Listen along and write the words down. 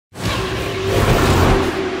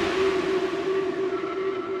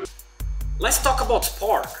Let's talk about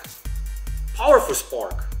spark. Powerful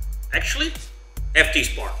spark. Actually,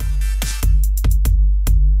 FTSPARK.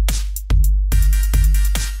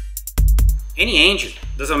 Any engine,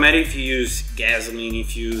 doesn't matter if you use gasoline,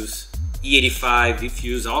 if you use E85, if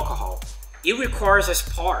you use alcohol, it requires a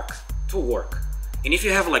spark to work. And if you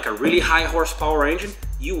have like a really high horsepower engine,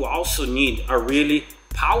 you also need a really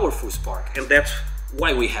powerful spark, and that's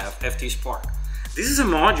why we have FTSPARK. This is a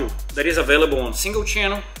module that is available on single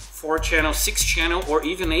channel, 4 channel, 6 channel, or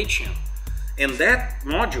even 8 channel. And that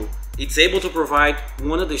module, it's able to provide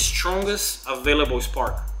one of the strongest available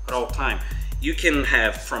spark at all time. You can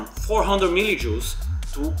have from 400 millijoules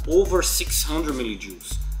to over 600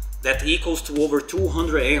 millijoules. That equals to over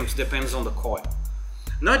 200 amps, depends on the coil.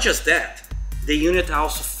 Not just that, the unit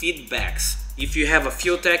also feedbacks. If you have a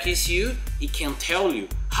FuelTech ECU, it can tell you,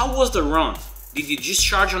 how was the run? Did you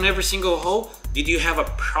discharge on every single hole? Did you have a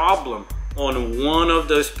problem on one of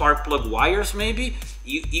the spark plug wires maybe?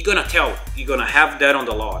 You're gonna tell, you're gonna have that on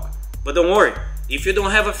the log. But don't worry, if you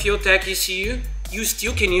don't have a FuelTech ECU, you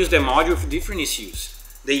still can use the module for different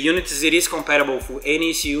ECUs. The unit it is compatible for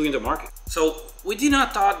any ECU in the market. So we did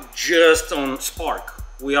not talk just on spark.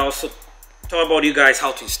 We also talk about you guys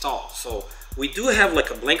how to install. So we do have like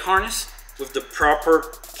a blank harness with the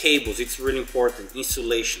proper cables. It's really important.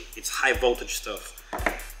 Insulation, it's high voltage stuff.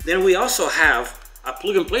 Then we also have a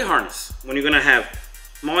plug and play harness. When you're gonna have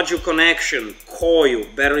module connection, coil,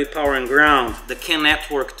 battery power and ground, the CAN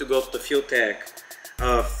network to go to the FuelTech,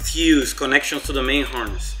 fuse, connections to the main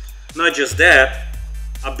harness. Not just that,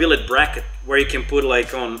 a billet bracket where you can put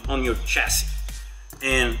like on your chassis.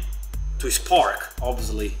 And to spark,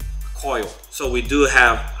 obviously, coil. So we do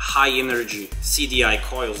have high energy CDI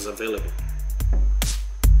coils available.